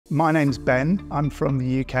My name's Ben. I'm from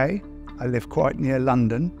the UK. I live quite near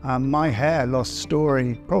London. My hair loss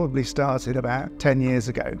story probably started about 10 years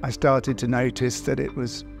ago. I started to notice that it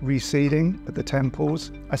was receding at the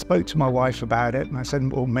temples. I spoke to my wife about it and I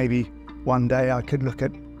said, well, maybe one day I could look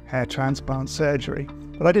at hair transplant surgery.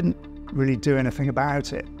 But I didn't really do anything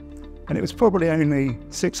about it. And it was probably only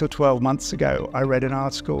 6 or 12 months ago I read an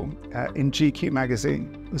article in GQ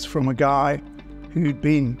magazine. It was from a guy who'd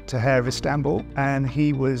been to Hair of Istanbul, and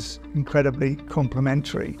he was incredibly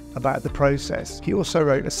complimentary about the process. He also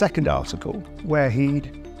wrote a second article where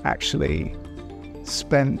he'd actually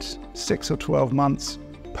spent 6 or 12 months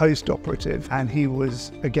post-operative, and he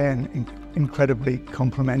was again incredibly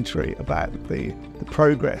complimentary about the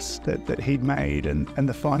progress that he'd made and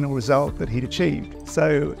the final result that he'd achieved.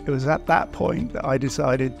 So it was at that point that I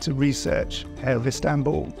decided to research Hair of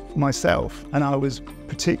Istanbul myself, and I was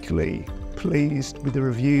particularly pleased with the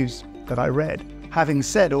reviews that I read. Having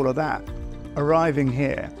said all of that, arriving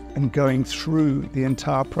here and going through the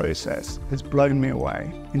entire process has blown me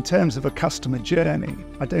away. In terms of a customer journey,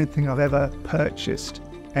 I don't think I've ever purchased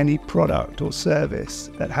any product or service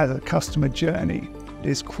that has a customer journey that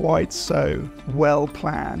is quite so well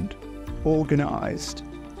planned, organized,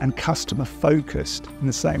 and customer focused in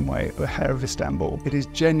the same way of Hair of Istanbul. It is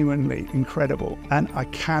genuinely incredible, and I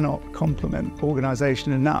cannot compliment the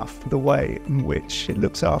organization enough for the way in which it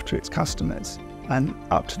looks after its customers. And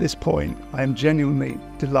up to this point, I am genuinely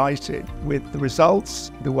delighted with the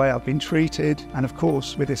results, the way I've been treated, and of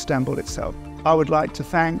course with Istanbul itself. I would like to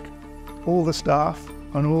thank all the staff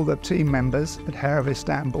and all the team members at Hair of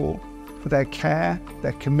Istanbul for their care,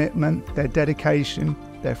 their commitment, their dedication,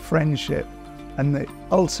 their friendship, and the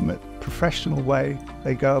ultimate professional way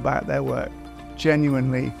they go about their work.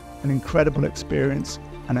 Genuinely an incredible experience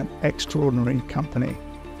and an extraordinary company.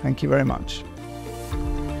 Thank you very much.